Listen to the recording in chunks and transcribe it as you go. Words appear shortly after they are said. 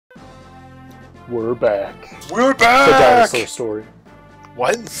We're back. We're back! The dinosaur story.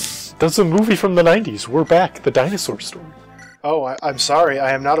 What? That's a movie from the 90s. We're back. The dinosaur story. Oh, I'm sorry.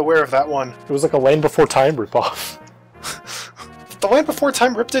 I am not aware of that one. It was like a Land Before Time ripoff. The Land Before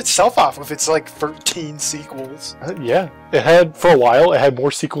Time ripped itself off with its, like, 13 sequels. Yeah. It had, for a while, it had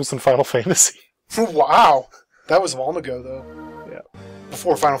more sequels than Final Fantasy. Wow. That was long ago, though. Yeah.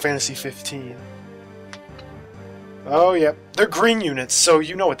 Before Final Fantasy 15. Oh, yeah. They're green units, so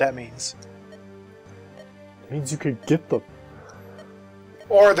you know what that means. It means you could get them.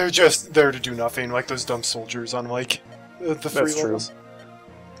 Or they're just there to do nothing, like those dumb soldiers on, like, the free levels.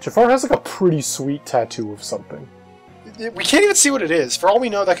 True. Jaffar has, like, a pretty sweet tattoo of something. We can't even see what it is. For all we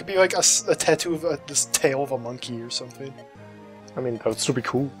know, that could be, like, a tattoo of this tail of a monkey or something. I mean, that would still be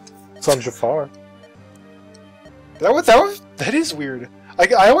cool. It's on Jaffar. That is weird.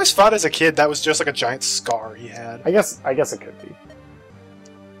 I always thought as a kid that was just, like, a giant scar he had. I guess it could be.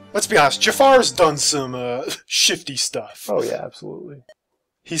 Let's be honest, Jaffar's done some, shifty stuff. Oh, yeah, absolutely.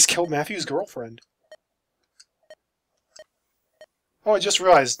 He's killed Matthew's girlfriend. Oh, I just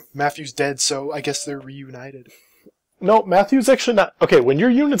realized Matthew's dead, so I guess they're reunited. No, Matthew's actually not... Okay, when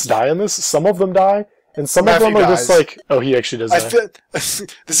your units die in this, some of them die, and some Matthew of them are dies. just like... Oh, he actually does die. This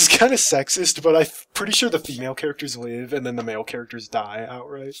is kind of sexist, but I'm pretty sure the female characters live, and then the male characters die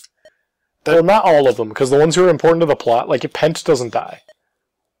outright. Well, not all of them, because the ones who are important to the plot, like, Pent doesn't die.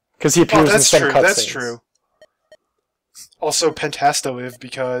 Because he appears in some cutscenes. That's true. Also, Pent has to live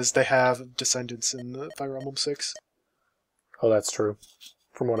because they have descendants in the Fire Emblem 6. Oh, that's true.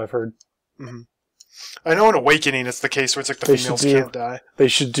 From what I've heard. Mm-hmm. I know in Awakening it's the case where it's like the females can't die. They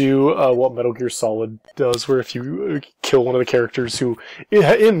should do what Metal Gear Solid does, where if you kill one of the characters who,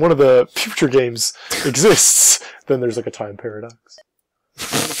 in one of the future games, exists, then there's like a time paradox.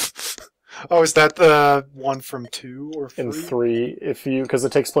 Oh, is that the one from 2 or 3? In 3, because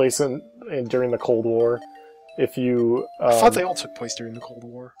it takes place during the Cold War. If you... I thought they all took place during the Cold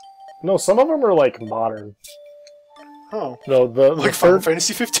War. No, some of them are, like, modern. Oh. No, the like third... Final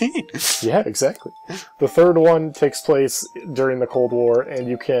Fantasy 15! Yeah, exactly. The third one takes place during the Cold War, and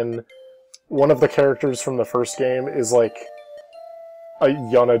you can... One of the characters from the first game is, like, a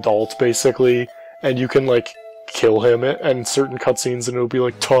young adult, basically, and you can, like, kill him in certain cutscenes, and it'll be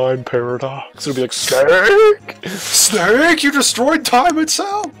like, time paradox. It'll be like, Snake! Snake, you destroyed time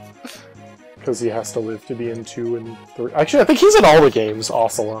itself! Because he has to live to be in 2 and 3. Actually, I think he's in all the games.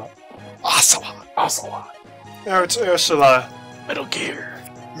 Ocelot. Ocelot. Ocelot. No, it's Ursula. Metal Gear.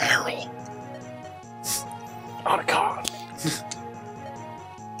 Meryl. Otacon.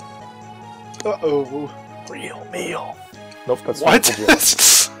 Uh-oh. Real meal. Nope, that's what?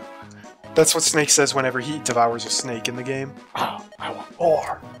 That's what Snake says whenever he devours a snake in the game. Oh, I want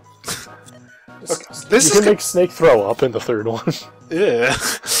more. Okay, you can make Snake throw up in the third one. Yeah.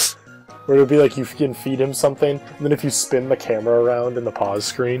 Where it'll be like you can feed him something, and then if you spin the camera around in the pause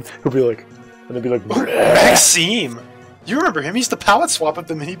screen, he'll be like, and it'll be like, Maxime! You remember him? He's the palette swap of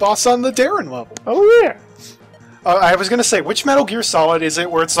the mini-boss on the Darren level. Oh, yeah. I was gonna say, which Metal Gear Solid is it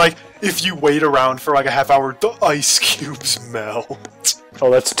where it's like, if you wait around for like a half hour, the ice cubes melt?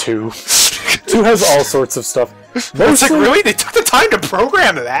 Oh, that's 2. 2 has all sorts of stuff. Mostly, it's like, really? They took the time to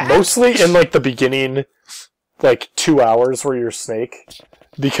program that? Mostly in, like, the beginning, like, 2 hours where you're Snake.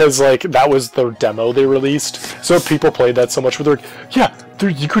 Because, like, that was the demo they released. So people played that so much where they're like, yeah,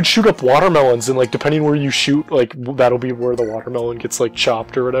 you could shoot up watermelons, and, like, depending where you shoot, like, that'll be where the watermelon gets, like,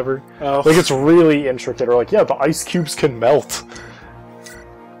 chopped or whatever. Oh. Like, it's really intricate. Or, like, yeah, the ice cubes can melt.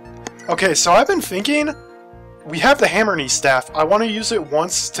 Okay, so I've been thinking, we have the Hammer Knee Staff. I want to use it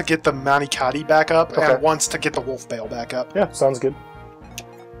once to get the Manikati back up, and once to get the Wolf Bale back up. Yeah, sounds good.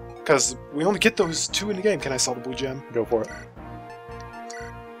 Because we only get those 2 in the game. Can I sell the Blue Gem? Go for it.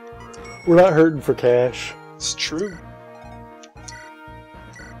 We're not hurting for cash. It's true.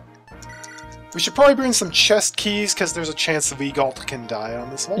 We should probably bring some chest keys, because there's a chance the V-Galt can die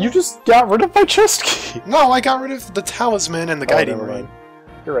on this one. You just got rid of my chest key! No, I got rid of the Talisman and the Guiding Ring.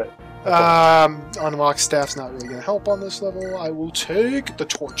 You're right. Unlock Staff's not really going to help on this level. I will take the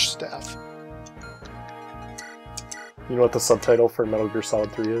Torch Staff. You know what the subtitle for Metal Gear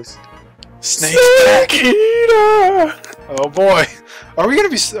Solid 3 is? Snake Eater! Oh boy. Are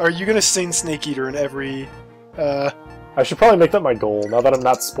you gonna sing Snake Eater in every, I should probably make that my goal, now that I'm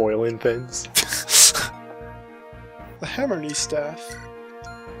not spoiling things. The Hammer Knee Staff.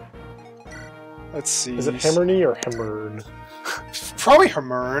 Let's see. Is it Hammer Knee or Hammern? Probably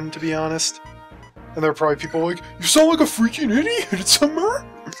Hammern, to be honest. And there are probably people like, you sound like a freaking idiot, it's Hammern!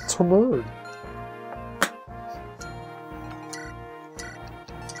 It's Hammern.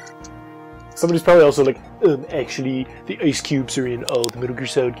 Somebody's probably also like, actually, the ice cubes are in all the Metal Gear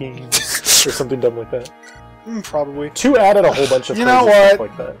Solid games. or something dumb like that. Probably. 2 added a whole bunch of You know stuff what?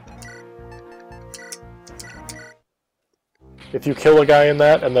 like that. If you kill a guy in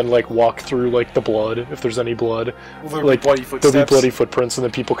that and then like walk through like the blood, if there's any blood, like bloody footsteps. there'll be bloody footprints, and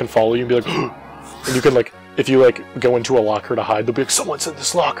then people can follow you and be like, and you can like, if you like go into a locker to hide, they'll be like, someone's in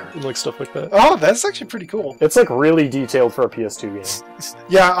this locker, and like stuff like that. Oh, that's actually pretty cool. It's like really detailed for a PS2 game.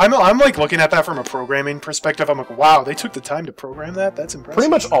 Yeah, I'm like looking at that from a programming perspective. I'm like, wow, they took the time to program that. That's impressive. Pretty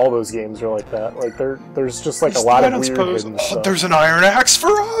much all those games are like that. Like there's just like a lot of weird hidden stuff. There's an iron axe for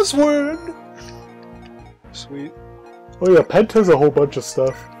Oswin. Sweet. Oh yeah, Pent has a whole bunch of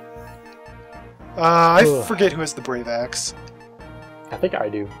stuff. I forget who has the brave axe. I think I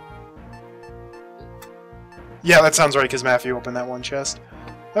do. Yeah, that sounds right, because Matthew opened that one chest.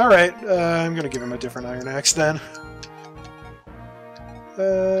 Alright, I'm gonna give him a different iron axe then.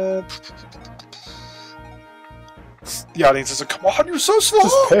 The audience is like, come on, you're so slow!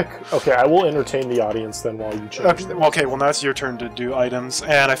 Just pick. Okay, I will entertain the audience then while you change. Okay, well now it's your turn to do items,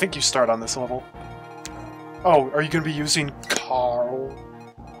 and I think you start on this level. Oh, are you gonna be using Carl?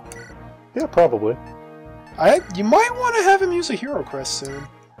 Yeah, probably. You might want to have him use a hero crest soon.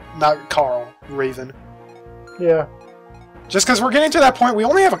 Not Carl, Raven. Yeah. Just because we're getting to that point, we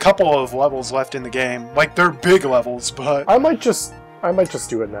only have a couple of levels left in the game. Like, they're big levels, but... I might just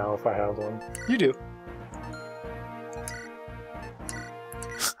do it now if I have one. You do.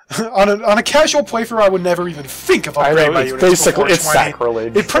 on a casual playthrough, I would never even think of upgrading my units basically, before it's 20.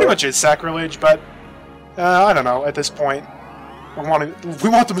 sacrilege. It pretty much is sacrilege, but... I don't know, at this point, we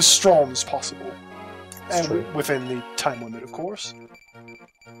want them as strong as possible. And within the time limit, of course.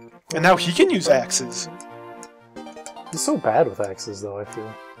 And now he can use axes. He's so bad with axes, though, I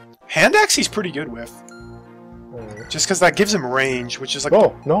feel. Hand axe he's pretty good with. Just because that gives him range, which is like...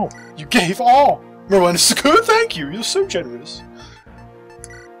 Oh, no. You gave all! Merlin is good, thank you, you're so generous.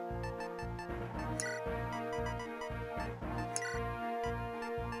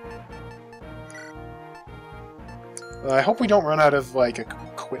 I hope we don't run out of, like,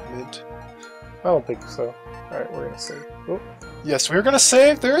 equipment. I don't think so. Alright, we're gonna save. Oh. Yes, we're gonna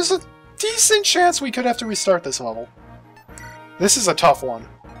save. There is a decent chance we could have to restart this level. This is a tough one.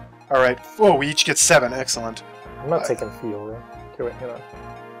 Alright. Oh, we each get 7. Excellent. I'm not taking feel, though. Okay, wait, hang on.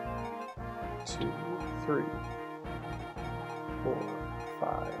 2, 3, 4,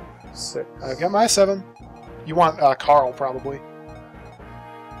 5, 6. I've got my 7. You want Carl, probably.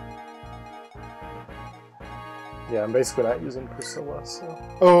 Yeah, I'm basically not using Priscilla, so...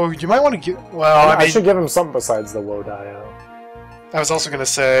 Oh, you might want to get... Well, I mean... I should give him something besides the woe die out. I was also going to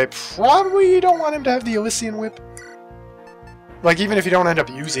say, probably you don't want him to have the Elysian Whip. Like, even if you don't end up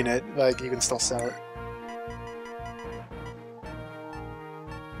using it, like, you can still sell it.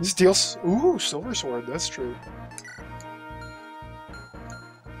 This deals... Ooh, Silver Sword, that's true.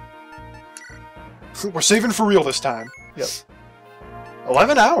 We're saving for real this time. Yep.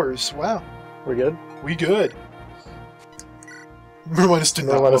 11 hours, wow. We're good? We good. Merlinus did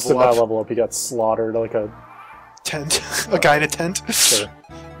not level up. He got slaughtered like a... tent. A guy in a tent. Sure.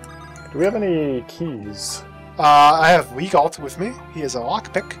 Do we have any keys? I have Leagalt with me. He has a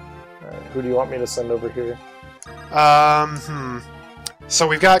lockpick. Alright, who do you want me to send over here? So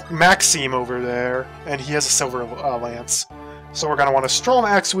we've got Maxime over there, and he has a silver lance. So we're going to want a strong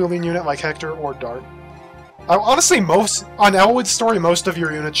axe-wielding unit like Hector or Dart. Honestly, on Eliwood's story, most of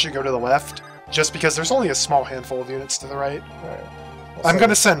your units should go to the left, just because there's only a small handful of units to the right. Alright. I'm going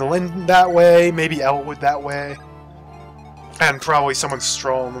to send Lynn that way, maybe Eliwood that way, and probably someone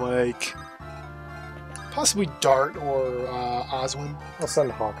strong like possibly Dart or Oswin. I'll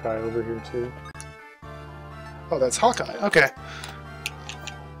send Hawkeye over here too. Oh, that's Hawkeye. Okay.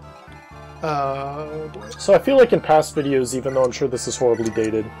 Boy. So I feel like in past videos, even though I'm sure this is horribly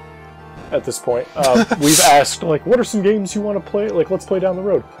dated at this point, we've asked, like, what are some games you want to play? Like, let's play down the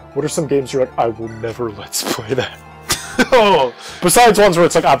road. What are some games you're like, I will never let's play that? Oh. Besides ones where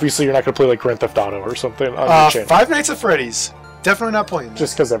it's like, obviously you're not going to play like Grand Theft Auto or something on your channel. Five Nights at Freddy's. Definitely not playing that.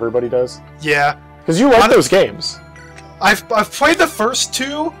 Just because everybody does? Yeah. Because you like those games. I've played the first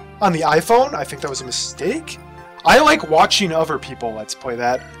 2 on the iPhone. I think that was a mistake. I like watching other people let's play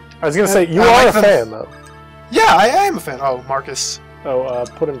that. I was going to say, you are a fan, though. Yeah, I am a fan. Oh, Marcus. Oh,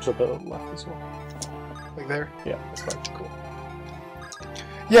 put him to the left as well. Like there? Yeah, that's fine. Cool.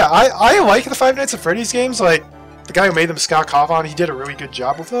 Yeah, I like the Five Nights at Freddy's games. Like, the guy who made them, Scott Cawthon, he did a really good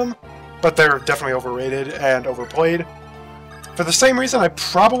job with them. But they're definitely overrated and overplayed. For the same reason, I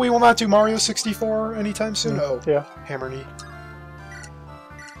probably will not do Mario 64 anytime soon. Oh, yeah. Hammer knee.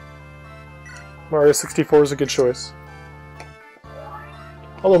 Mario 64 is a good choice.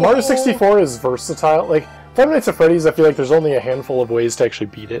 Although Mario 64 is versatile, like, Five Nights at Freddy's, I feel like there's only a handful of ways to actually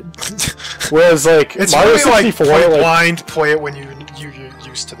beat it. Whereas, like, it's Mario really 64, like, play like, blind, play it when you're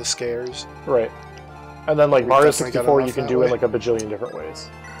used to the scares. right. And then, like, We Mario definitely got 64, enough you can that do way. it, like, a bajillion different ways.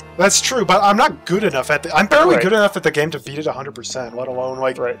 That's true, but I'm not good enough at I'm barely Right. good enough at the game to beat it 100%, let alone,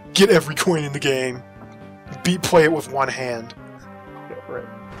 like, Right. get every coin in the game. Play it with one hand. Yeah, right.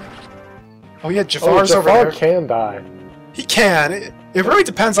 Oh yeah, Oh, Jaffar's over there. Jaffar can die. He can. It really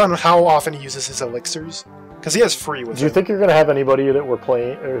depends on how often he uses his elixirs. Because he has free with Do you it. think you're gonna have anybody that we're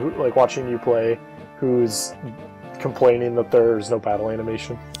playing, or who, like, watching you play, who's complaining that there's no battle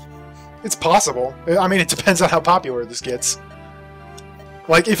animation? It's possible. I mean, it depends on how popular this gets.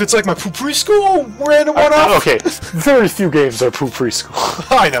 Like, if it's like my preschool random one-off... Okay, very few games are preschool.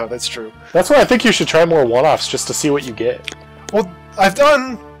 I know, that's true. That's why I think you should try more one-offs just to see what you get. Well, I've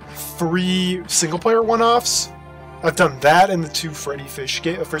done 3 single-player one-offs. I've done that and the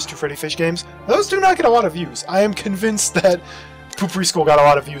first two Freddy Fish games. Those do not get a lot of views. I am convinced that Preschool got a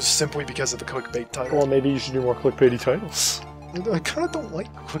lot of views simply because of the clickbait title. Well, maybe you should do more clickbaity titles. I kind of don't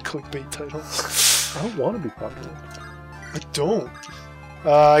like clickbait titles. I don't want to be popular. I don't.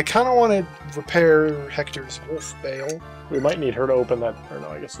 I kind of want to repair Hector's wolf bale. We might need her to open that... Or no,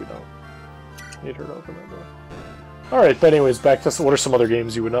 I guess we don't. Need her to open that door. Alright, but anyways, back to... What are some other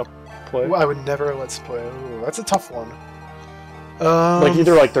games you would not play? I would never let's play. Ooh, that's a tough one. Like,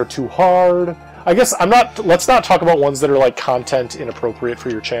 either, like, they're too hard... I guess I'm not... Let's not talk about ones that are, like, content inappropriate for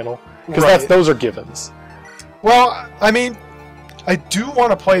your channel. Because Right. those are givens. Well, I mean, I do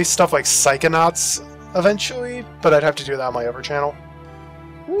want to play stuff like Psychonauts eventually, but I'd have to do that on my other channel.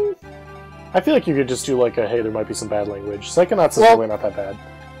 I feel like you could just do, like, a, hey, there might be some bad language. Psychonauts is Well, really not that bad.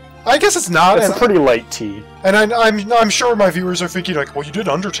 I guess it's not. It's and a pretty light tea. And I'm sure my viewers are thinking, like, well, you did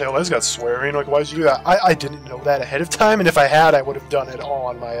Undertale, that's got swearing, like, why did you do that? I didn't know that ahead of time, and if I had, I would have done it all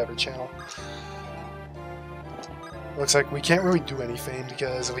on my other channel. Looks like we can't really do anything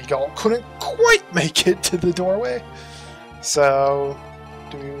because we couldn't quite make it to the doorway. So,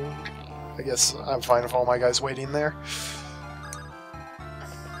 I guess I'm fine with all my guys waiting there.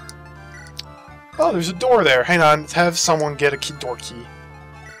 Oh, there's a door there. Hang on, have someone get a door key.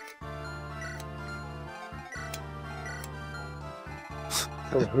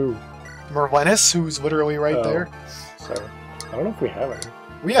 From who? Merlenis, who's literally right there. Sorry. I don't know if we have any.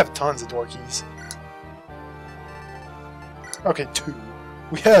 We have tons of door keys. Okay, 2.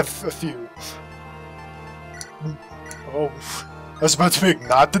 We have a few. Oh, I was about to make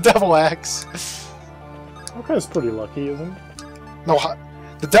not the Devil Axe. Okay, pretty lucky, isn't it? No,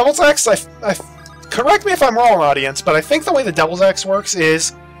 the Devil's Axe, correct me if I'm wrong, audience, but I think the way the Devil's Axe works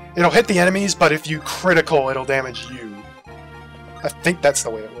is it'll hit the enemies, but if you critical, it'll damage you. I think that's the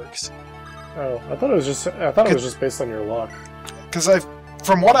way it works. Oh, I thought it was just based on your luck. Because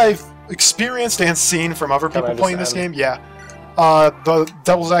from what I've experienced and seen from other people playing this game, yeah, the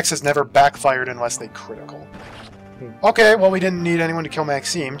Devil's Axe has never backfired unless they critical. Okay, well, we didn't need anyone to kill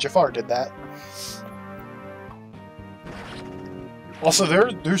Maxime. Jaffar did that. Also,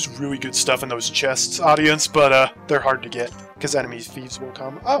 there's really good stuff in those chests, audience, but they're hard to get because enemy thieves will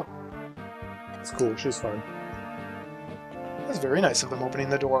come. Oh, It's cool. She's fine. that's very nice of them opening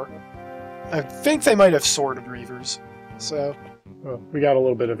the door. I think they might have Sword of Reavers, so Well, we got a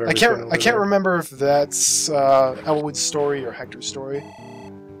little bit of I everything. can't remember if that's Eliwood's story or Hector's story.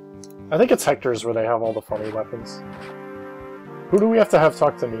 I think it's Hector's where they have all the funny weapons. Who do we have to have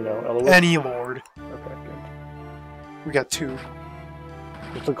talk to Nino? Eliwood? Eliwood. Okay, good. We got 2.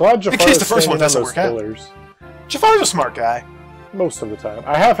 I'm glad Jaffar In case the is first one standing doesn't on those work out. pillars Jaffar's a smart guy. most of the time.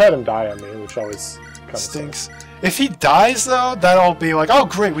 I have had him die on me, which always kind of Stinks. If he dies, though, that'll be like, oh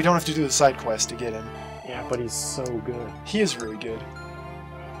great, we don't have to do the side quest to get him. Yeah, but he's so good. He is really good.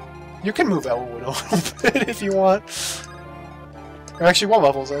 You can move Eliwood a little bit if you want. Or actually, what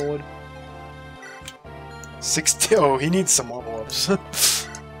level is Eliwood? 60. Oh, he needs some level ups.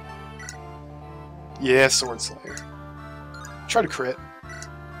 Yeah, Sword Slayer. Try to crit.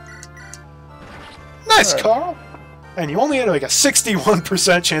 Nice, Alright. Carl! And you only had like a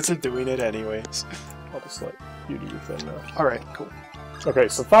 61% chance of doing it anyways. I'll just let you do your thing now. Alright, cool. Okay,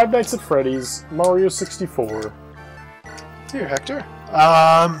 so Five Nights at Freddy's, Mario 64. Here, Hector.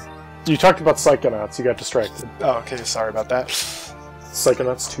 You talked about Psychonauts, you got distracted. Oh, okay, sorry about that.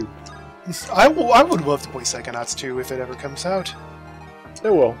 Psychonauts 2. I would love to play Psychonauts 2 if it ever comes out. It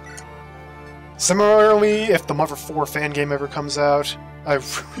will. Similarly, if the Mother 4 fan game ever comes out, I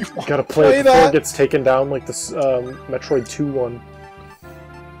really want Gotta to play it before that. it gets taken down like this Metroid 2 one.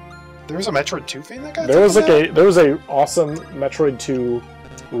 There was a Metroid 2 thing that got There was taken like down? there was a awesome Metroid 2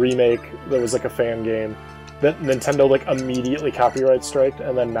 remake that was like a fan game that Nintendo like immediately copyright striked,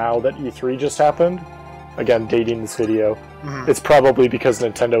 and then now that E3 just happened, again, dating this video, it's probably because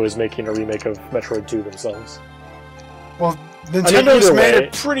Nintendo is making a remake of Metroid 2 themselves. Well, Nintendo's made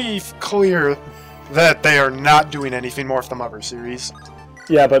it pretty clear that they are not doing anything more with the Mother series.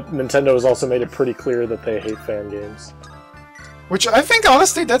 Yeah, but Nintendo has also made it pretty clear that they hate fan games. Which I think,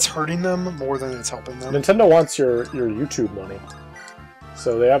 honestly, that's hurting them more than it's helping them. Nintendo wants your YouTube money.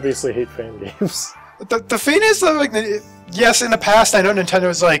 So they obviously hate fan games. The thing is, though, like, yes, in the past, I know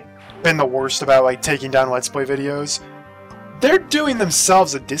Nintendo's, like, been the worst about, like, taking down Let's Play videos. They're doing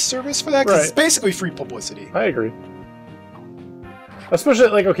themselves a disservice for that, because it's basically free publicity. I agree. Especially,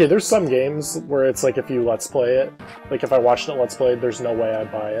 like, okay, there's some games where it's like, if you Let's Play it, like, if I watched it Let's Play, there's no way I'd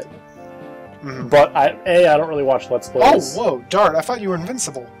buy it. But, I don't really watch Let's Plays. Oh, whoa, darn, I thought you were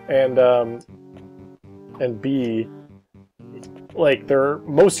invincible. And B, like,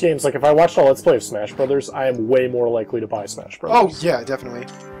 most games, like, if I watched a Let's Play of Smash Brothers, I am way more likely to buy Smash Brothers. Oh, yeah, definitely.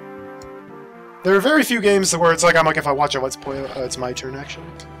 There are very few games where it's like, I'm like, if I watch a Let's Play, it's my turn, actually.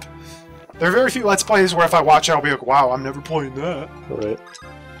 There are very few Let's Plays where if I watch it, I'll be like, wow, I'm never playing that. Right.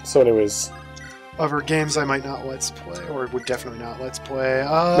 So anyways. Other games I might not Let's Play, or would definitely not Let's Play.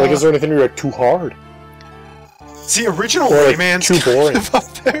 Like, is there anything you're like, too hard? See, original Rayman's too boring. Up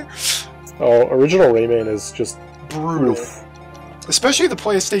there. Oh, original Rayman is just brutal. Oof. Especially the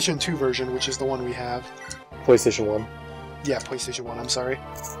PlayStation 2 version, which is the one we have. PlayStation 1. Yeah, PlayStation 1, I'm sorry.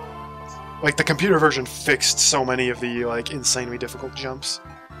 Like, the computer version fixed so many of the, like, insanely difficult jumps.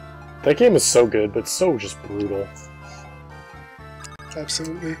 That game is so good, but so just brutal.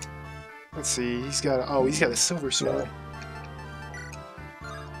 Absolutely. Let's see, he's got a silver sword.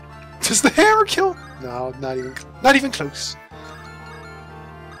 No. Does the hammer kill? No, not even close.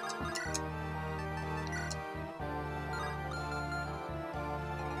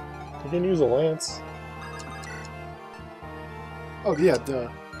 You can use a lance. Oh yeah, duh.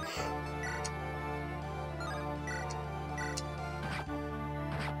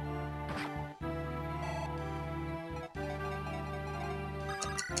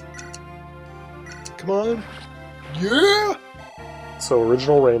 Come on. Yeah! So,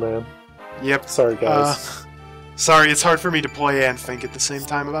 original Rayman. Yep. Sorry, guys. Sorry, it's hard for me to play and think at the same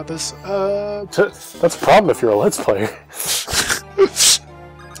time about this. That's a problem if you're a Let's Player.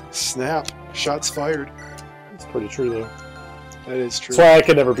 Snap. Shots fired. That's pretty true, though. That is true. That's why I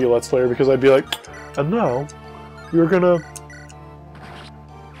could never be a Let's Player, because I'd be like, and now, you're gonna...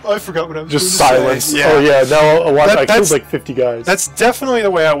 I forgot what I was just going to silence. Say. Yeah. Oh yeah, now I killed like 50 guys. That's definitely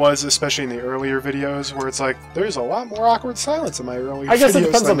the way I was, especially in the earlier videos, where it's like, there's a lot more awkward silence in my earlier videos. I guess it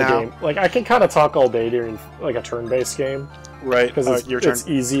depends on the now. game. Like, I can kind of talk all day during like a turn-based game. Right. Because it's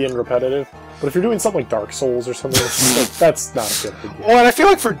easy and repetitive. But if you're doing something like Dark Souls or something, like, that's not a good idea. Well, and I feel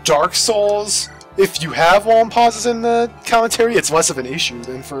like for Dark Souls, if you have long pauses in the commentary, it's less of an issue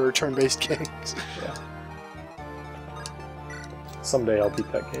than for turn-based games. Yeah. Someday I'll beat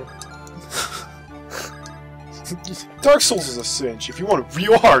that game. Dark Souls is a cinch. If you want a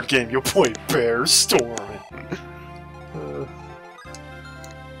real hard game, you'll play Bear Storm.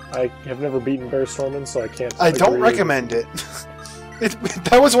 I have never beaten Bear Stormin', so I can't. I don't recommend it.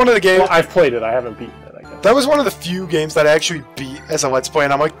 That was one of the games. Well, I've played it. I haven't beaten it. I guess that was one of the few games that I actually beat as a Let's Play,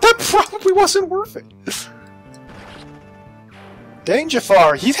 and I'm like, that probably wasn't worth it. Dang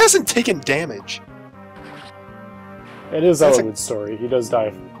Jaffar, he hasn't taken damage. It is Eliwood's story. He does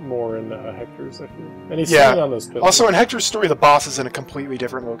die more in Hector's, I feel. And he's sitting on those pillars. Also, in Hector's story, the boss is in a completely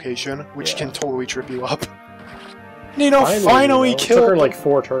different location, which can totally trip you up. Nino finally killed... It took her like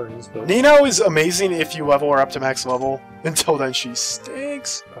 4 turns, but... Nino is amazing if you level her up to max level. Until then, she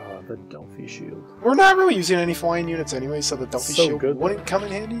stinks. The Delphi Shield. We're not really using any flying units anyway, so the Delphi Shield wouldn't come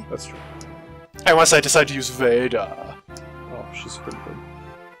in handy. That's true. Unless I decide to use Veda. Oh, she's pretty good.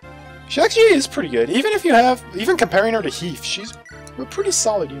 She actually is pretty good. Even if you have... Even comparing her to Heath, she's a pretty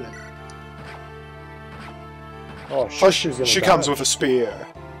solid unit. Oh, she comes with a spear.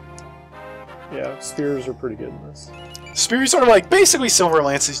 Yeah, spears are pretty good in this. Spears are like basically silver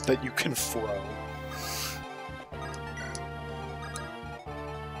lances that you can throw.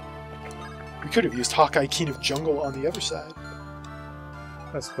 We could have used Hawkeye King of Jungle on the other side.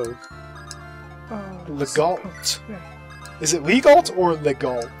 I suppose. Legalt. Yeah. Is it Legalt or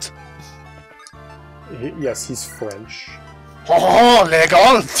Legalt? Yes, he's French. Oh,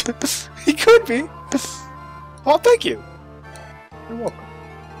 Legalt! He could be. Oh, thank you. You're welcome.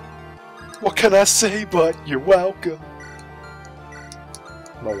 What can I say but you're welcome?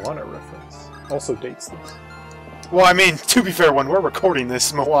 Moana reference. Also dates this. Well, I mean, to be fair, when we're recording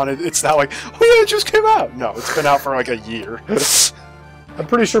this, Moana, it's not like, oh yeah, it just came out. No, it's been out for like a year. I'm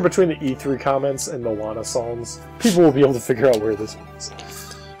pretty sure between the E3 comments and Moana songs, people will be able to figure out where this is.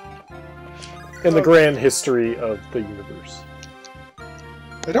 in the grand history of the universe.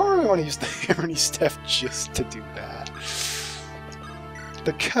 I don't really want to use the Harmony Staff just to do that.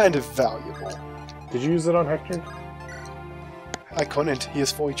 They're kind of valuable. Did you use it on Hector? I couldn't. He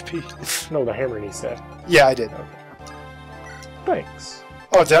has full HP. No, the hammer knee set. Yeah, I did. Okay. Thanks.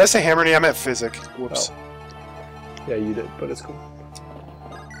 Oh, did I say hammer knee? I meant physic. Whoops. Oh. Yeah, you did, but it's cool.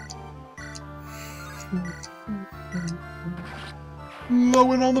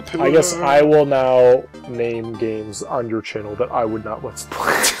 Blowing on the pillow. I guess I will now name games on your channel that I would not let's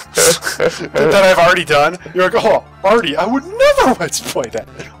play. That I've already done. You're like, oh, Artie, I would never let's play that.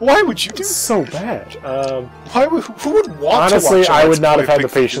 Why would you do? It's so bad. Why would? Who would want? Honestly, to watch a I would Let's not Play have had the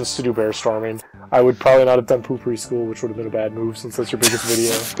Bigfoot? patience to do bear storming. I would probably not have done Poopery School, which would have been a bad move since that's your biggest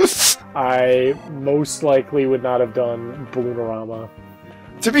video. I most likely would not have done Balloonorama.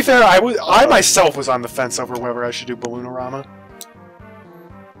 To be fair, I myself was on the fence over whether I should do Balloonorama.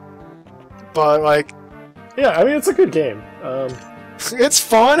 But, like... Yeah, I mean, it's a good game. It's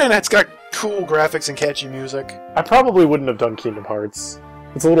fun, and it's got cool graphics and catchy music. I probably wouldn't have done Kingdom Hearts.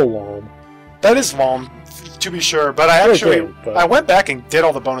 It's a little long. That is long, to be sure, but I actually... Game, but... I went back and did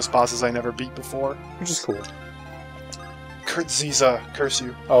all the bonus bosses I never beat before. Which is cool. Kurt Ziza, curse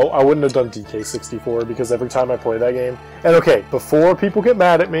you. Oh, I wouldn't have done DK64 because every time I play that game... And okay, before people get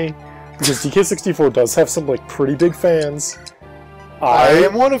mad at me, because DK64 does have some, like, pretty big fans... I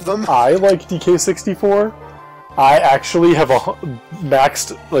am one of them. I like DK64. I actually have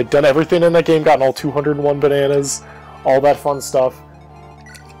maxed, like, done everything in that game, gotten all 201 bananas, all that fun stuff.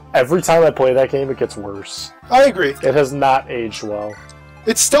 Every time I play that game, it gets worse. I agree. It has not aged well.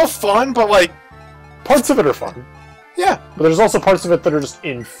 It's still fun, but, like... Parts of it are fun. Yeah. But there's also parts of it that are just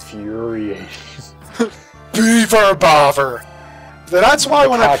infuriating. Beaver bother! That's why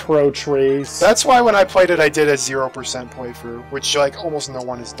when cockroach race. That's why when I played it, I did a 0% playthrough, which like almost no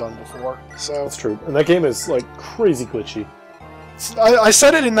one has done before. So that's true, and that game is like crazy glitchy. I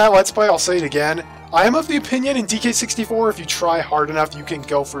said it in that Let's Play. I'll say it again. I am of the opinion in DK64, if you try hard enough, you can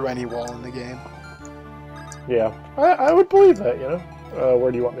go through any wall in the game. Yeah, I would believe that. You know,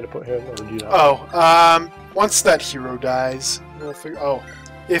 where do you want me to put him, or do you not? Once that hero dies, we'll figure. Oh,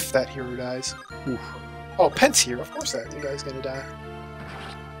 if that hero dies. Oof. Oh, Pent's here. Of course that guy's gonna die.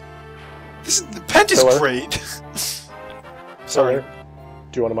 Pent is great. Sorry.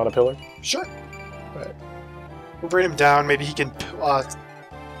 Do you want him on a pillar? Sure. Right. We'll bring him down. Maybe he can.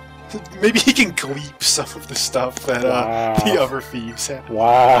 Maybe he can gleep some of the stuff that the other thieves have.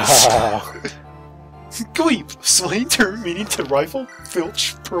 Wow. Gleep, slang term meaning to rifle,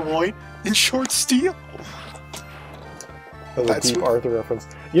 filch, purloin, and short steel. That's a deep Arthur reference.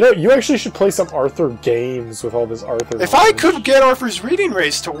 You know, you actually should play some Arthur games with all this Arthur. If I could get Arthur's reading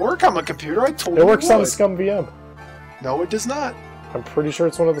race to work on my computer, I totally would. It works on Scum VM. No, it does not. I'm pretty sure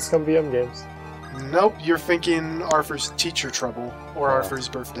it's one of the Scum VM games. Nope, you're thinking Arthur's Teacher Trouble, or Arthur's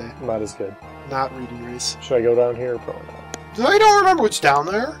Birthday. Not as good. Not reading race. Should I go down here? Probably not. I don't remember what's down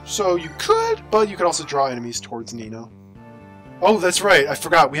there, so you could, but you could also draw enemies towards Nino. Oh, that's right, I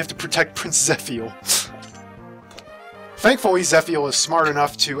forgot, we have to protect Prince Zephiel. Thankfully, Zephiel is smart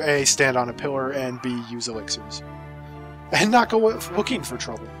enough to A, stand on a pillar, and B, use elixirs. And not go looking for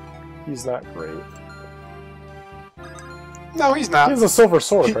trouble. He's not great. No, he's not. He has a silver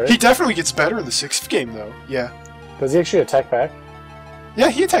sword, right? He definitely gets better in the 6th game, though. Yeah. Does he actually attack back? Yeah,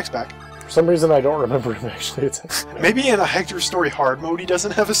 he attacks back. For some reason, I don't remember him actually attacking back. Maybe in a Hector Story hard mode he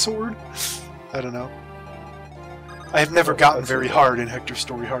doesn't have a sword? I don't know. I have never gotten very hard in Hector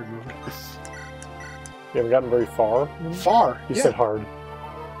Story hard mode. You haven't gotten very far? Far? You said hard.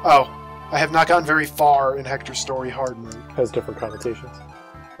 Oh. I have not gotten very far in Hector Story hard mode. Has different connotations.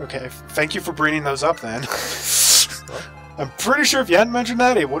 Okay, thank you for bringing those up then. I'm pretty sure if you hadn't mentioned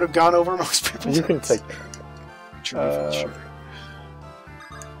that, it would have gone over most people's You can heads. take Sure.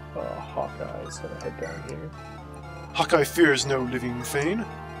 Hawkeye's gonna head down here. Hawkeye fears no living thing.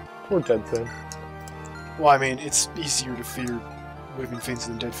 Or dead thing. Well, I mean, it's easier to fear living things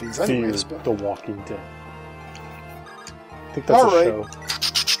than dead things anyways, but... The Walking Dead. I think that's a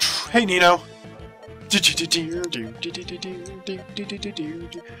show. Hey, Nino.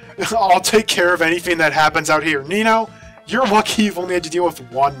 I'll take care of anything that happens out here. Nino, you're lucky you've only had to deal with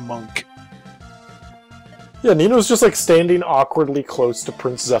one monk. Yeah, Nino's just like standing awkwardly close to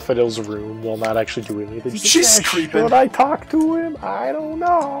Prince Zephiel's room while not actually doing anything. She's creeping. Should I talk to him? I don't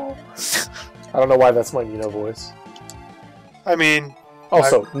know. I don't know why that's my Nino voice. I mean...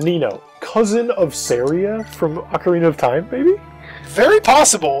 Also, Nino, cousin of Saria from Ocarina of Time, maybe? Very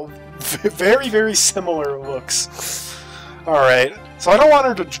possible. Very, very similar looks. Alright, so I don't want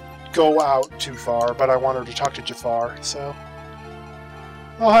her to go out too far, but I want her to talk to Jaffar, so...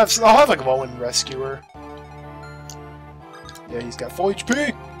 I'll have like Lowen rescue her. Yeah, he's got full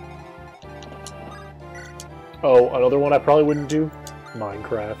HP. Oh, another one I probably wouldn't do?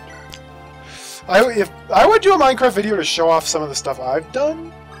 Minecraft. If I would do a Minecraft video to show off some of the stuff I've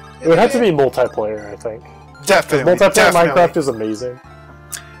done. It would have to be multiplayer, I think. Definitely. Multiplayer Minecraft is amazing.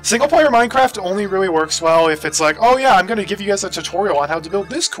 Single-player Minecraft only really works well if it's like, oh yeah, I'm going to give you guys a tutorial on how to build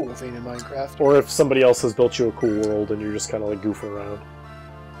this cool thing in Minecraft. Or if somebody else has built you a cool world and you're just kind of like goofing around.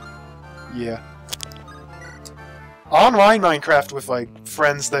 Yeah. Online Minecraft with like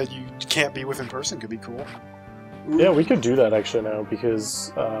friends that you can't be with in person could be cool. Ooh. Yeah, we could do that actually now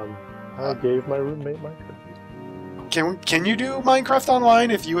because I gave my roommate Minecraft. Can you do Minecraft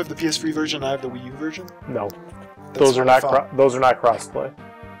online if you have the PS3 version and I have the Wii U version? No, those are not crossplay.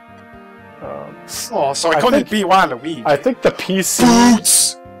 So I couldn't be on the Wii. I think the PC.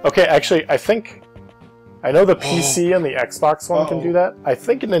 Boots. Okay, actually, I know the PC and the Xbox one can do that. I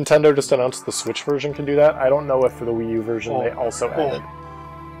think Nintendo just announced the Switch version can do that. I don't know if for the Wii U version they also added.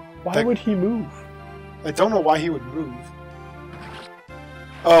 Why would he move? I don't know why he would move.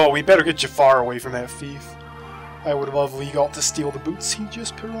 Oh, we better get Jaffar away from that thief. I would love Legal to steal the boots he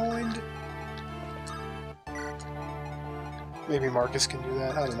just purloined. Maybe Marcus can do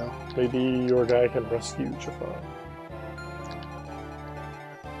that, I don't know. Maybe your guy can rescue Jaffar.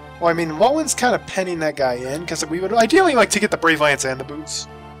 Well, I mean, Lowen's kind of penning that guy in, because we would ideally like to get the Brave Lance and the boots.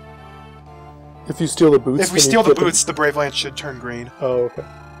 If you steal the boots... If we steal the boots, the Brave Lance should turn green. Oh, okay.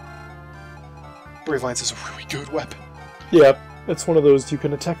 Brave Lance is a really good weapon. Yeah, it's one of those you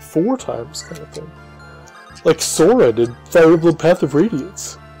can attack 4 times kind of thing. Like Sora did Fire Emblem Path of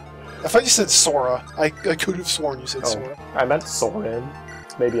Radiance. I thought you said Sora. I could have sworn you said Sora. I meant Soren.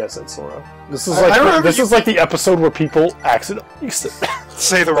 Maybe I said Sora. This is like is like the episode where people accidentally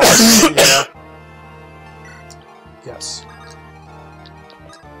say the wrong thing. Yeah. Yes.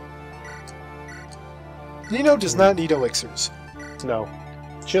 Nino does not need elixirs. No.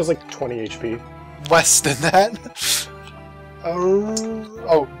 She has like 20 HP. Less than that.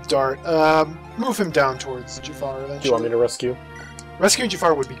 Oh, darn. Move him down towards Jaffar eventually. Do you want me to rescue? Rescuing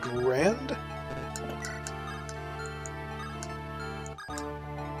Jaffar would be grand.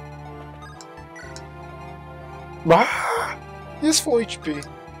 Ah! He has full HP.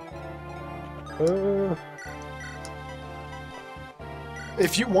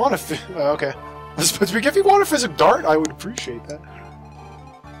 If you want to okay. If you want a physic dart, I would appreciate that.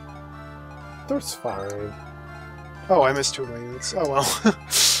 That's fine. Oh, I missed 2 of my units. Oh well.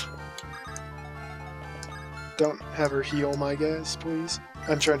 Don't have her heal my guys, please.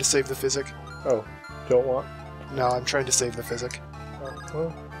 I'm trying to save the physic. Oh, don't want? No, I'm trying to save the physic. Oh,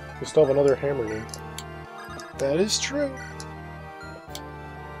 well, we still have another hammer game. That is true.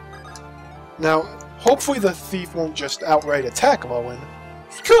 Now, hopefully the thief won't just outright attack Lowen.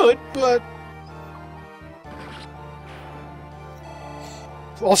 He could, but...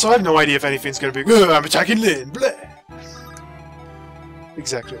 Also, I have no idea if anything's gonna be, I'm attacking Lynn, blah!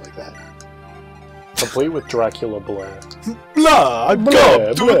 Exactly like that. Complete with Dracula blah. Blah! I'm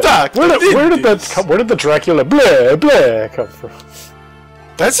going to attack! Where did the Dracula blah blah come from?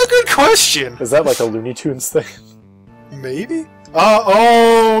 That's a good question! Is that like a Looney Tunes thing? Maybe?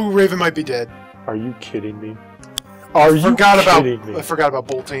 Oh, Raven might be dead. Are you kidding me? Are you kidding me? I forgot about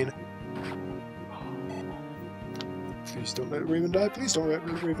bolting. Please don't let Raven die. Please don't let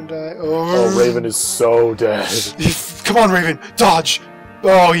Raven die. Oh, Raven is so dead. Come on, Raven. Dodge.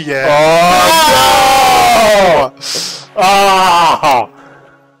 Oh, yeah. Oh, no! Ah!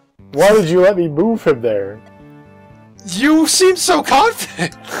 Why did you let me move him there? You seem so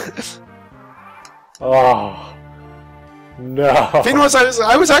confident. Oh. No. Thing was,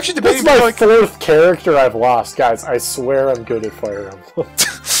 I was actually debating... That's my 4th character I've lost. Guys, I swear I'm good at Fire Emblem.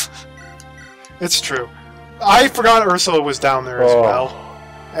 It's true. I forgot Ursula was down there as well.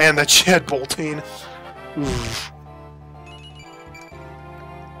 And that she had bolting.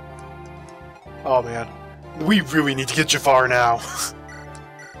 Oh man. We really need to get Jaffar now.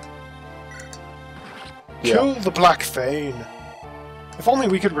 Kill the Black Fang. If only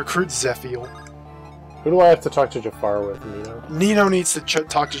we could recruit Zephiel. Who do I have to talk to Jaffar with, Nino? Nino needs to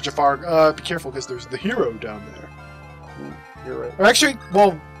talk to Jaffar. Be careful, because there's the hero down there. You're right. Or actually,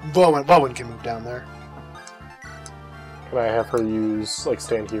 well, Lowen can move down there. Can I have her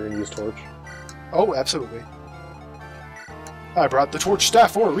stand here and use torch? Oh, absolutely. I brought the torch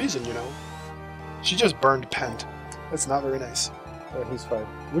staff for a reason, you know. She just burned Pent. That's not very nice. Oh, he's fine.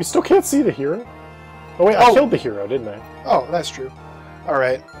 We still can't see the hero? Oh wait, I killed the hero, didn't I? Oh, that's true.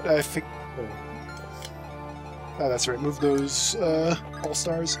 Alright, I think... Oh, that's right. Move those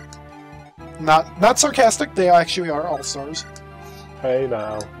all-stars. Not sarcastic, they actually are all-stars. Hey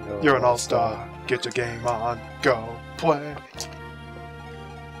now. You're an all-star. Get your game on. Go play.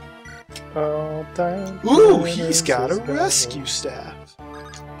 Oh, Ooh, he's got a rescue staff.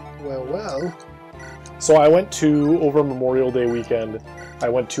 Well, well. So I went to, over Memorial Day weekend, I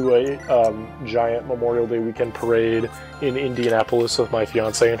went to a giant Memorial Day weekend parade in Indianapolis with my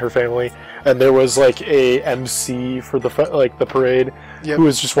fiance and her family, and there was like a MC for the parade who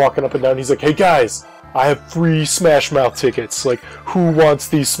was just walking up and down. He's like, "Hey guys, I have free Smash Mouth tickets. Like, who wants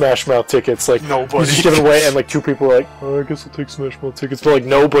these Smash Mouth tickets?" Like, nobody. He's just giving away, and like 2 people were like, "Oh, I guess I'll take Smash Mouth tickets," but like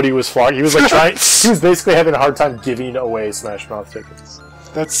nobody was flocking. He was like trying. He was basically having a hard time giving away Smash Mouth tickets.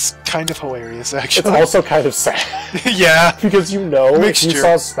 That's kind of hilarious, actually. It's also kind of sad. Yeah. Because you know, if you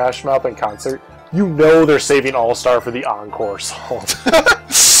saw Smash Mouth in concert, you know they're saving All-Star for the encore song.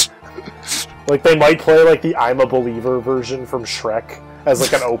 Like, they might play, like, the I'm a Believer version from Shrek as,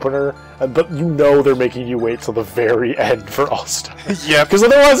 like, an opener, but you know they're making you wait till the very end for All-Star. Yeah. Because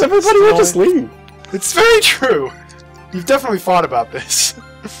otherwise everybody would just leave. It's very true. You've definitely thought about this.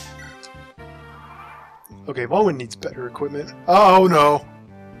 Okay, Lowen needs better equipment. Oh, no.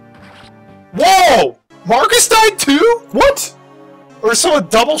 Whoa! Marcus died too? What? Or someone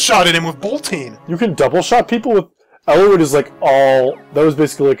double-shotted him with bolting. You can double-shot people with... Eliwood is like all... That was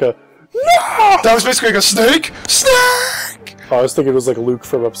basically like a... No! That was basically like a snake? Snake! Oh, I was thinking it was like Luke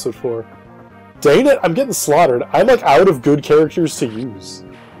from episode 4. Dang it, I'm getting slaughtered. I'm like out of good characters to use.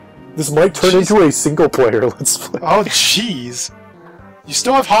 This might turn into a single-player Let's Play. Oh, jeez. You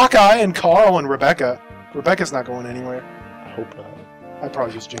still have Hawkeye and Carl and Rebecca. Rebecca's not going anywhere. I hope not. I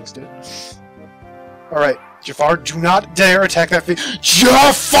probably just jinxed it. Alright, Jaffar, do not dare attack that thing.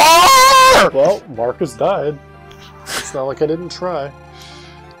 Jaffar! Well, Marcus died. It's not like I didn't try.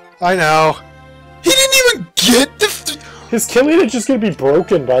 I know. He didn't even get the... His killing is just gonna be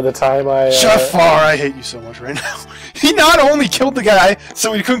broken by the time I... Jaffar, I hate you so much right now. He not only killed the guy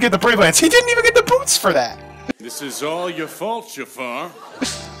so he couldn't get the Brave Lance, he didn't even get the boots for that. This is all your fault, Jaffar.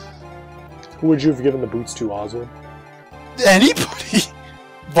 Who would you have given the boots to, Oswald? Anybody.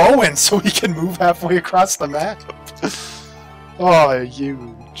 Bowen, so he can move halfway across the map. Oh,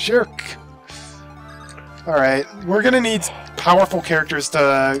 you jerk. Alright, we're gonna need powerful characters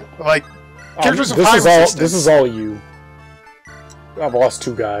to, like, characters with high resistance. This is all you. I've lost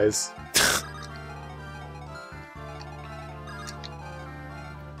 2 guys.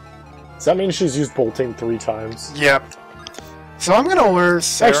 Does that mean she's used bolting 3 times? Yep. So I'm gonna lure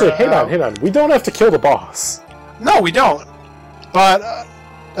Sarah. Actually, hang on. We don't have to kill the boss. No, we don't. But,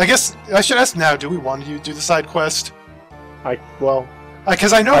 I guess I should ask now, do we want to do the side quest?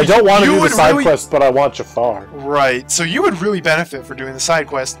 Because I know I don't want to do the side quest, but I want Jaffar. Right, so you would really benefit for doing the side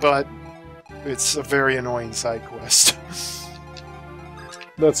quest, but it's a very annoying side quest.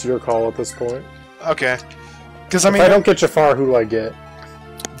 That's your call at this point. Okay. Because, I mean... If I don't get Jaffar, who do I get?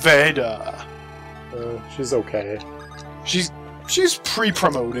 Veda. She's okay. She's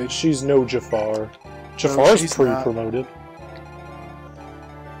pre-promoted. She's no Jaffar. Jaffar's pre-promoted.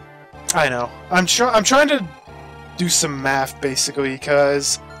 I know. I'm trying to do some math, basically,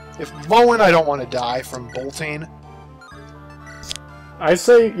 because if Lowen, I don't want to die from bolting. I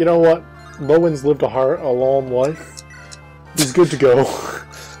say, you know what? Lowen's lived a long life. He's good to go.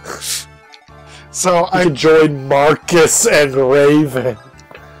 So I can join Marcus and Raven.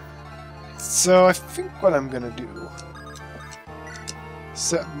 So I think what I'm gonna do...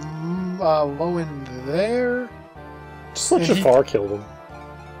 Set Lowen there... Just let Jaffar kill them.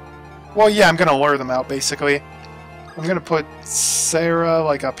 Well, yeah, I'm gonna lure them out, basically. I'm gonna put Sarah,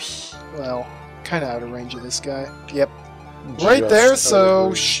 like, up... Well, kinda out of range of this guy. Yep. Right there,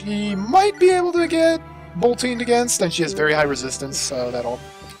 so she might be able to get bolted against, and she has very high resistance, so that'll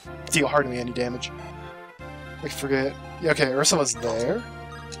deal hardly any damage. I forget. Yeah, okay, Ursula's there.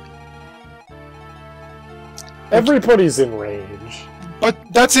 Everybody's in range. But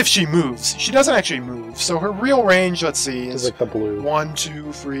that's if she moves. She doesn't actually move. So her real range, let's see, is like the blue. 1,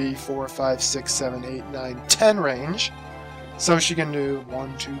 2, 3, 4, 5, 6, 7, 8, 9, 10 range. So she can do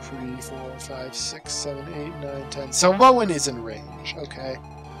 1, 2, 3, 4, 5, 6, 7, 8, 9, 10. So Lowen is in range. Okay.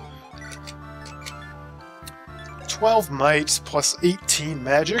 12 might plus 18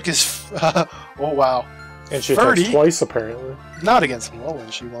 magic is... oh, wow. And she attacks twice, apparently. Not against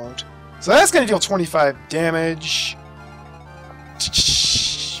Lowen, she won't. So that's going to deal 25 damage.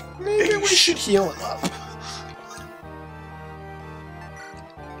 Maybe we should heal him up.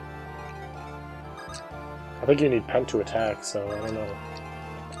 I think you need Pen to attack, so I don't know.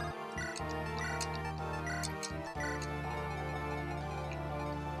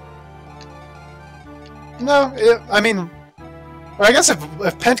 No, I mean... I guess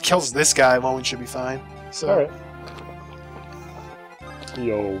if Pent kills this guy, Lowen should be fine. So. Alright.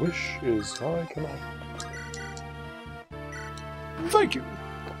 Your wish is my command. Thank you.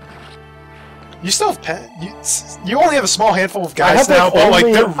 You still have you only have a small handful of guys I now, have but like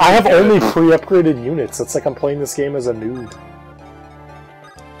only, they're really I have good. only pre-upgraded units. It's like I'm playing this game as a noob.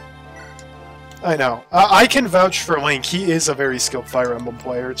 I know. I can vouch for Link. He is a very skilled Fire Emblem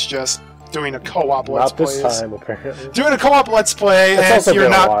player. It's just doing a co-op Let's Play. Not this time, apparently. Doing a co-op Let's Play, It's and also you're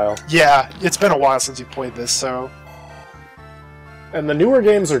been not. a while. Yeah, it's been a while since you played this, so And the newer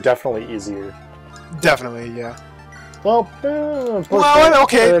games are definitely easier. definitely, yeah. Well,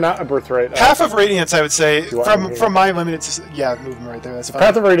 okay. They're not a birthright. Path of Radiance, I would say, Do I hear from my limited, yeah, moving right there. That's fine.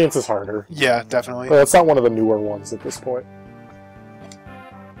 Path of Radiance is harder. Yeah, definitely. But it's not one of the newer ones at this point.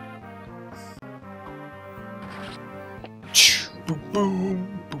 Boom,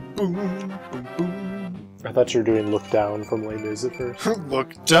 boom, boom, boom, boom, boom. I thought you were doing Look Down from Les Mis at first.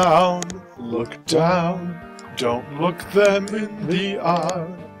 Look down, don't look them in the eye.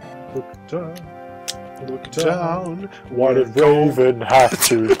 Look down. Look down. Why did Raven have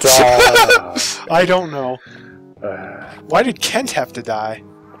to die? I don't know. Why did Kent have to die?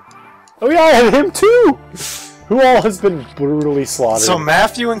 Oh yeah, I had him too! Who all has been brutally slaughtered. So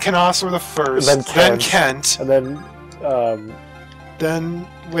Matthew and Canas were the first, And then Kent, And then,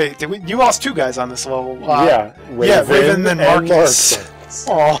 wait, you lost two guys on this level. yeah, Raven, then and Marcus. Marcus.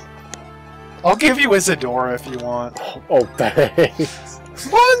 Oh, I'll give you Isadora if you want. Oh, thanks.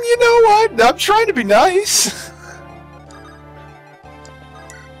 Well, you know what? I'm trying to be nice.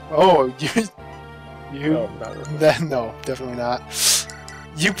 Oh, you. No, not really. No, definitely not.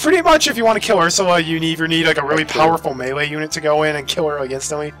 You pretty much, if you want to kill Ursula, you either need like a really powerful melee unit to go in and kill her like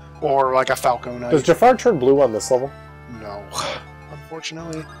instantly, or like a Falco Knight. Does Jaffar turn blue on this level? No,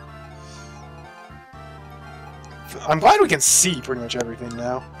 unfortunately. I'm glad we can see pretty much everything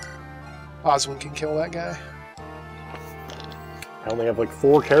now. Oswin can kill that guy. I only have like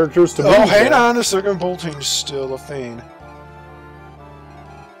 4 characters to move. Oh, hang on a second, bolting's still a thing.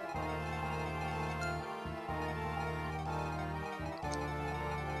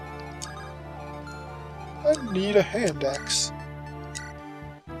 I need a hand axe.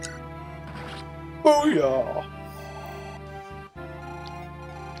 Booyah!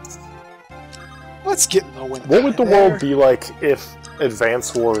 Let's get low in. What would the world be like if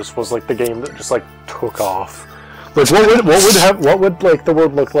Advance Wars was like the game that just like took off? Like what would like the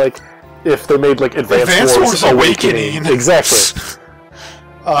world look like if they made like Advance Wars Awakening? Exactly.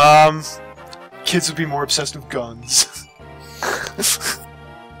 Kids would be more obsessed with guns.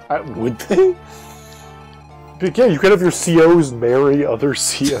 Would they? But yeah, you could have your COs marry other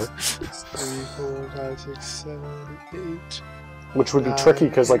COs. 3, 4, 5, 6, 7, 8. Which would be tricky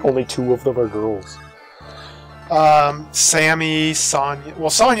because like only 2 of them are girls. Sammy, Sonya.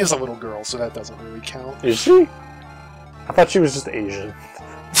 Well, Sonya's a little girl, so that doesn't really count. Is she? I thought she was just Asian.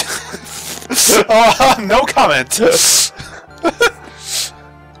 No comment.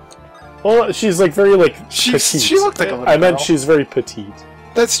 Well, she's like very like petite. She looked like a little I meant girl. she's very petite.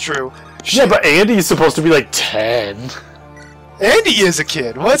 That's true. Yeah, but Andy's supposed to be like 10. Andy is a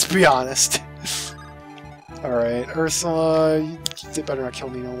kid. Let's be honest. All right, Ursula, you better not kill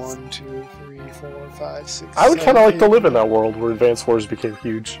Nino. 1, 2, 3, 4, 5, 6. I would 7, kind of like 8. to live in that world where Advance Wars became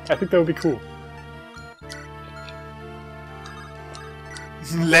huge. I think that would be cool.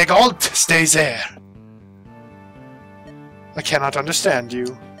 Legault, stay there. I cannot understand you.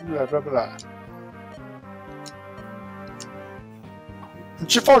 Blah, blah, blah.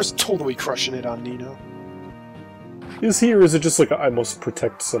 Jaffar's totally crushing it on Nino. Is he, or is it just like I must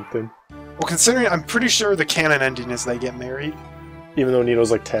protect something? Well, considering I'm pretty sure the canon ending is they get married. Even though Nino's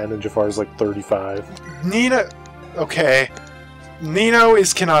like 10 and Jaffar's like 35. Nina... Okay. Nino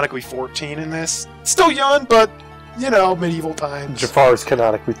is canonically 14 in this. Still young, but, you know, medieval times. Jaffar's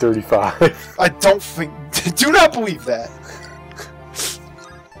canonically 35. I don't think... Do not believe that.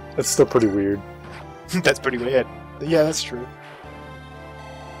 That's still pretty weird. That's pretty weird. Yeah, that's true.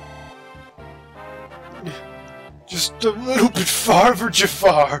 Just a little bit far for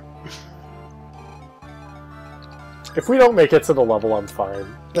Jaffar. If we don't make it to the level, I'm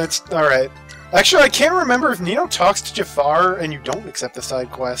fine. That's alright. Actually, I can't remember if Nino talks to Jaffar and you don't accept the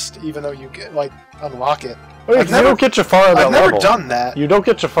side quest, even though you get, like, unlock it. Oh, yeah, 'cause you don't get Jaffar on that I've level. never done that. You don't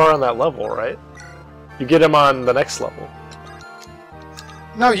get Jaffar on that level, right? You get him on the next level.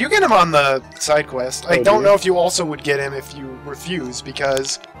 No, you get him on the side quest. I do don't you? know if you also would get him if you refuse,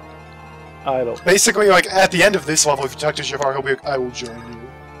 because I don't... basically, like, at the end of this level, if you talk to Jaffar, he'll be like, I will join you.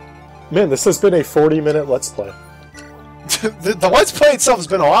 Man, this has been a 40-minute Let's Play. the Let's Play itself has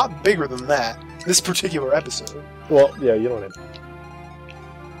been a lot bigger than that, this particular episode. Well, yeah, you know what I mean.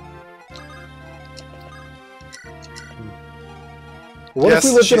 What if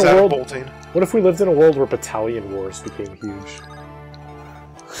we lived she's in a out world? of bolting. What if we lived in a world where battalion wars became huge?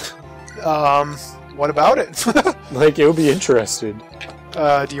 What about it? Like, it would be interesting.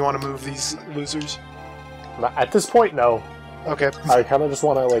 Do you want to move these losers? At this point, no. Okay. I kind of just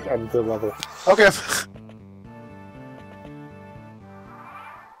want to, like, end the level. Okay.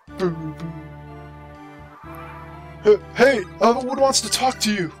 Hey, Eliwood wants to talk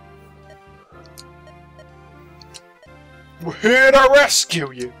to you. We're here to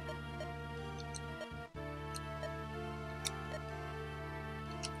rescue you.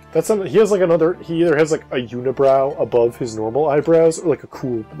 That's he has like another. He either has like a unibrow above his normal eyebrows, or like a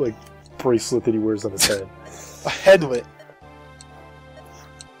cool like bracelet that he wears on his head. A headlet.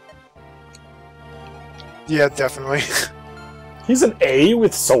 Yeah, definitely. He's an A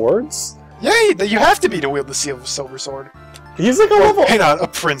with swords. Yeah, you have to be to wield the silver sword. He's like a level. Hang on, a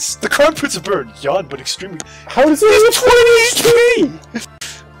prince. The crown Prince of Bern. Young, but extremely. How does he have 20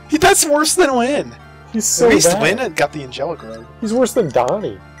 HP? That's worse than Lynn. He's so At least bad. Lynn got the angelic robe. He's worse than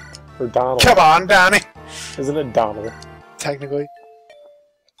Donnie. Or Donald. Come on, Donnie. Isn't it Donald? Technically.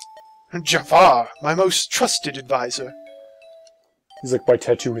 Jaffar, my most trusted advisor. He's like, my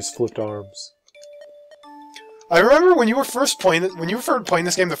tattoo has flipped arms. I remember when you were playing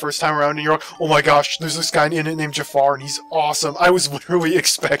this game the first time around, and you're like, "Oh my gosh, there's this guy in it named Jaffar, and he's awesome." I was literally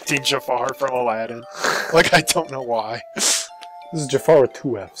expecting Jaffar from Aladdin. Like, I don't know why. This is Jaffar with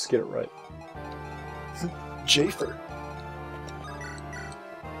 2 Fs. Get it right. Jaffar.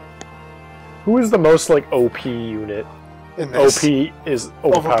 Who is the most like OP unit? In this. OP is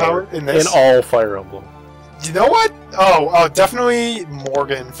overpowered in this. in all Fire Emblem. You know what? Oh, definitely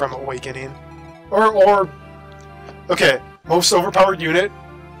Morgan from Awakening. Or okay, most overpowered unit.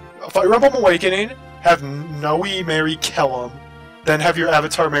 Fire Emblem Awakening, have Noe marry Kellum, then have your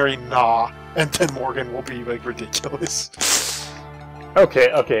avatar marry Na, and then Morgan will be like ridiculous.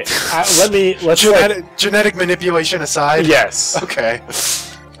 Okay. Let's genetic manipulation aside. Yes. Okay.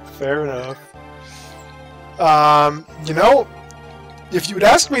 Fair enough. You know, if you'd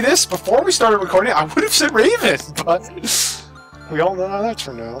asked me this before we started recording, I would have said Raven, but we all know how that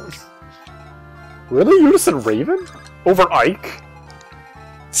turned out. Really? You would have said Raven? Over Ike?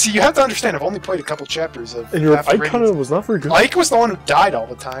 See, you have to understand, I've only played a couple chapters of... And your Ike kind of was not very good. Ike was the one who died all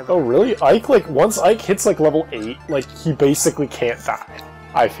the time. Oh, really? Ike, like, once Ike hits, like, level 8, like, he basically can't die.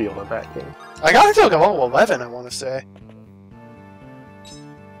 I feel in that game. I got into, like, a level 11, I want to say.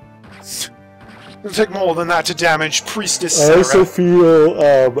 It'll take more than that to damage Priestess Sarah. I also feel,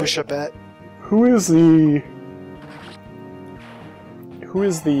 Bishopette. Who is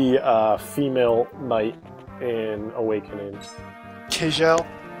the female knight in Awakening? Kajel.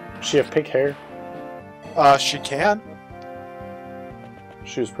 Does she have pink hair? She can.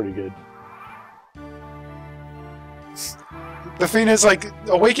 She was pretty good. The thing is, like,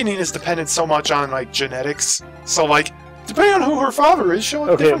 Awakening is dependent so much on, like, genetics. So, like, depending on who her father is, she'll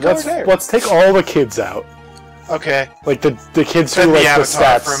have different colored hair. Let's take all the kids out. Okay. Like, the kids who, Then like, the the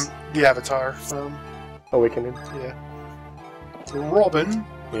avatar stats. the avatar from... Awakening? Yeah. Robin.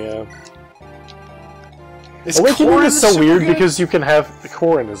 Yeah. Is Awakening Corrin is so super weird good? because you can have...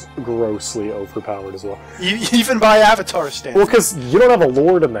 Corrin is grossly overpowered as well. Even by avatar standards. Well, because you don't have a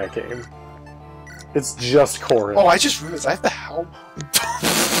lord in that game. It's just Corrin. Oh, I just realized I have the halberd.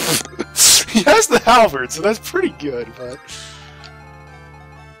 He has the halberd, so that's pretty good, but...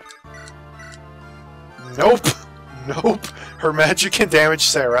 Nope. Nope. Her magic can damage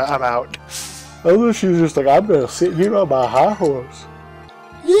Sarah. I'm out. I thought she was just like, I'm gonna sit here on my high horse.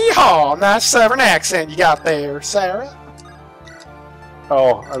 Yeehaw! Nice Southern accent you got there, Sarah.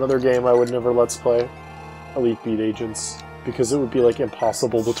 Oh, another game I would never let's play. Elite Beat Agents. Because it would be, like,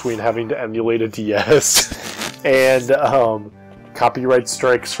 impossible between having to emulate a DS and, copyright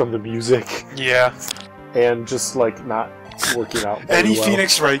strikes from the music. Yeah. And just, like, not working out very Any well.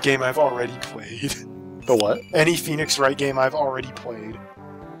 Phoenix Wright game I've already played. The what? Any Phoenix Wright game I've already played.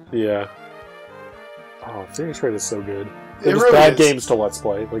 Yeah. Oh, Phoenix Wright is so good. It They're just really bad is. games to let's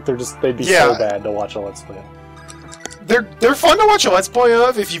play. Like, they'd be Yeah. so bad to watch a let's play. They're fun to watch a let's play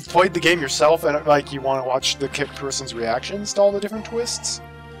of if you've played the game yourself and like you want to watch the person's reactions to all the different twists.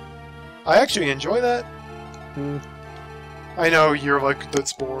 I actually enjoy that. I know you're like,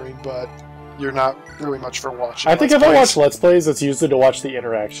 that's boring, but you're not really much for watching. I think if I watch let's plays, it's usually to watch the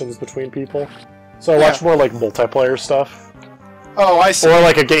interactions between people. So I watch more, like, multiplayer stuff. Oh, I see. Or,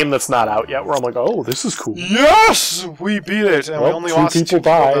 like, a game that's not out yet, where I'm like, oh, this is cool. Yes! We beat it, and we Well, only two lost people two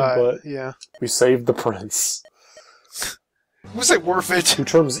people died, but- yeah. We saved the prince, Was it worth it? who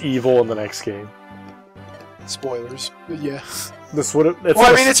turns evil in the next game. Spoilers. But yeah. This would have... Well,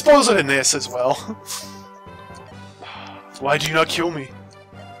 I mean, it spoils it in this as well. Why do you not kill me?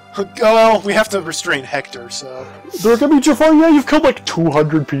 Oh, well, we have to restrain Hector, so... They're gonna be Jaffar, yeah, you've killed like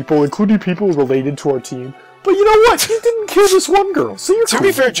 200 people, including people related to our team. But you know what? You didn't kill this one girl, so you're To cool.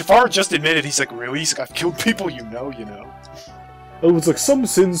 be fair, Jaffar just admitted, he's like, really? He's like, I've killed people you know. It was like, some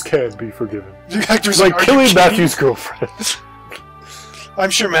sins can be forgiven. Hector's Like "Are you killing kidding?" Matthew's girlfriend. I'm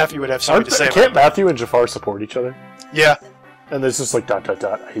sure Matthew would have something to say Can't about Matthew and Jaffar support each other? it. Yeah, And there's just like, dot, dot,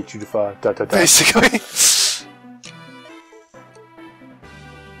 dot, I hate you, Jaffar, dot, dot, dot. basically.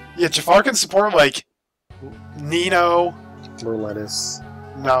 Yeah, Jaffar can support, like, Nino. Merlenis.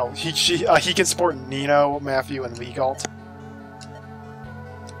 No, he can support Nino, Matthew, and Legalt.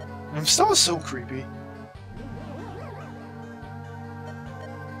 Stella is so creepy.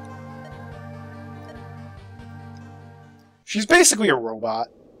 She's basically a robot.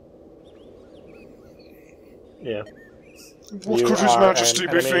 Yeah. What You could His are Majesty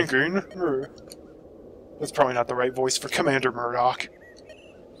an be enemy. thinking? That's probably not the right voice for Commander Murdoch.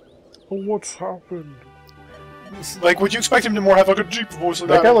 What's happened? Like, would you expect him to more have like a deep voice like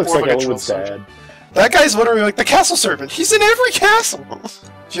That guy looks or like a Eliwood's drill sergeant? dad. That guy's literally like the castle servant. He's in every castle!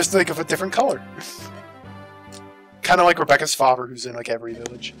 Just think of a different color. Kind of like Rebecca's father, who's in like every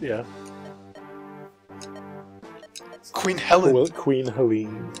village. Yeah. Queen Helen. Well, Queen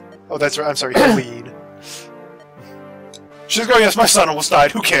Helene. Oh, that's right. I'm sorry, Helene. She's going, yes, my son almost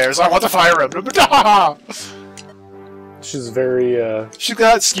died. Who cares? I want the Fire Emblem. She's very, She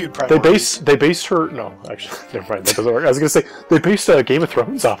got skewed priorities. They based her... No, actually, never mind, that doesn't work. I was gonna say, they based Game of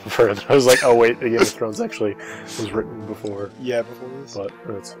Thrones off of her, and I was like, oh wait, the Game of Thrones actually was written before. Yeah, before this. But,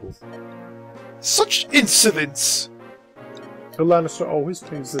 that's cool. Such insolence! The Lannister always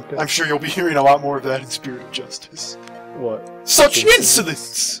plays the dead. I'm sure you'll be hearing a lot more of that in Spirit of Justice. What? Such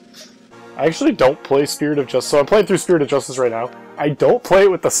insolence! I actually don't play Spirit of Justice, so I'm playing through Spirit of Justice right now. I don't play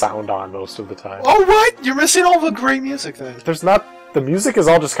it with the sound on most of the time. Oh, what? You're missing all the great music then. There's not... The music is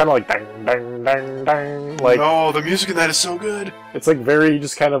all just kind of like dang, dang, dang, dang. Like, No, the music in that is so good. it's like very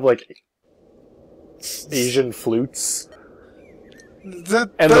just kind of like Asian flutes. And the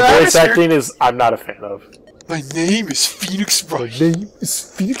voice atmosphere- acting is I'm not a fan of. My name is Phoenix Wright. name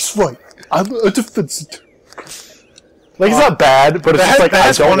is Phoenix Wright. I'm a defensive. Like, it's not bad, but it's just like I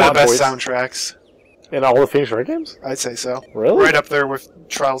That's don't one of want the best voice soundtracks. in all the Phoenix Wright games. I'd say so. Really? Right up there with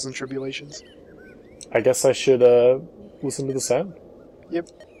Trials and Tribulations. I guess I should listen to the sound. Yep.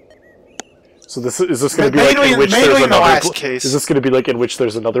 So is this going to be like Mainly in which in there's the another? last case. Is this going to be like in which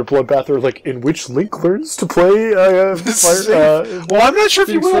there's another bloodbath, or like in which Link learns to play? Well, I'm not sure if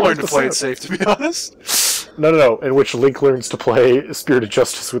you Phoenix will Wright learn to the play it sound. safe, to be honest. No. In which Link learns to play Spirit of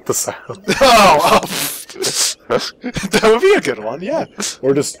Justice with the sound, Oh, that would be a good one, yeah.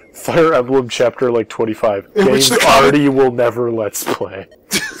 or just Fire Emblem Chapter like 25. In which Games the already will never let's play.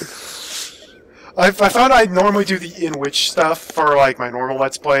 I found I normally do the in which stuff for like my normal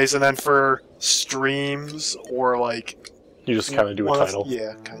Let's Plays, and then for streams or like You just kind of do a one of- title.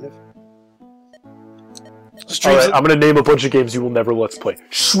 yeah, kind of. All Streams. right, I'm gonna name a bunch of games you will never let's play: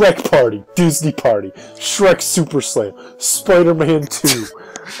 Shrek Party, Disney Party, Shrek Super Slam, Spider-Man 2.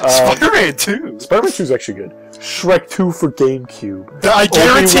 Spider-Man 2. Spider-Man 2 is actually good. Shrek 2 for GameCube. I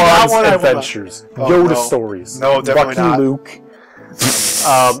guarantee that Obi-Wan's one I will not. Adventures. Oh, Yoda no. Stories. No, definitely Lucky not. Luke.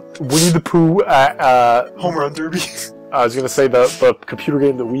 Winnie the Pooh. Home Run Derby. I was gonna say the computer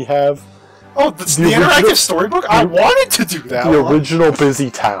game that we have. Oh, the original- interactive storybook? I wanted to do that The one. original Busy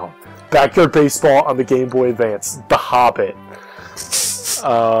Town. Backyard Baseball on the Game Boy Advance. The Hobbit.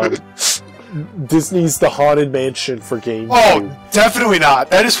 Disney's The Haunted Mansion for GameCube. Oh, definitely not.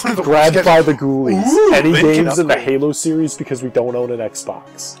 That is one of the Grabbed worst by the Ghoulies. Ooh, Any Lincoln games in the upgrade. Halo series because we don't own an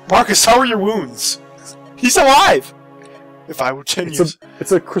Xbox. Marcus, how are your wounds? He's alive! If I were 10 years...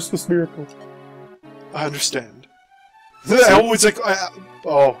 It's a Christmas miracle. I understand. Elwood's like...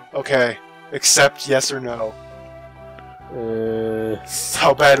 oh, okay. Accept yes or no.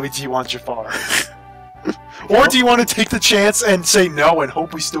 How badly do you want Jaffar? Or do you want to take the chance and say no and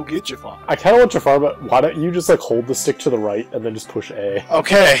hope we still get Jaffar? I kind of want Jaffar, but why don't you just like hold the stick to the right and then just push A?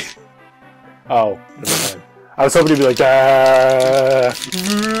 Okay. Oh, never mind. I was hoping to be like, ah.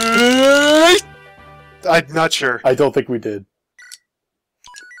 I'm not sure. I don't think we did.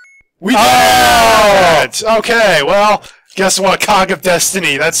 We did! Okay, well, guess what? Cog of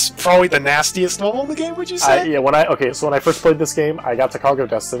Destiny. That's probably the nastiest level in the game, would you say? Yeah, so when I first played this game, I got to Cog of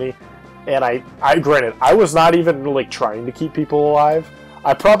Destiny, and I granted, I was not even like trying to keep people alive.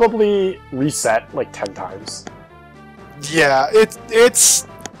 I probably reset like 10 times. Yeah, it's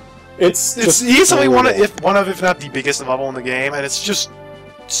just easily one of, brutal. if not the biggest level in the game, and it's just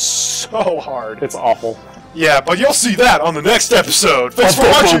so hard. It's awful. Yeah, but you'll see that on the next episode. Thanks for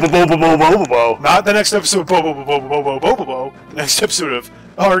watching. Not the next episode. The next episode of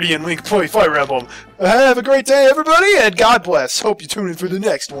Artie and Link play Fire Emblem. Have a great day, everybody, and God bless. Hope you tune in for the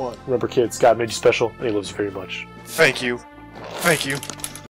next one. Remember, kids, God made you special, and He loves you very much. Thank you. Thank you.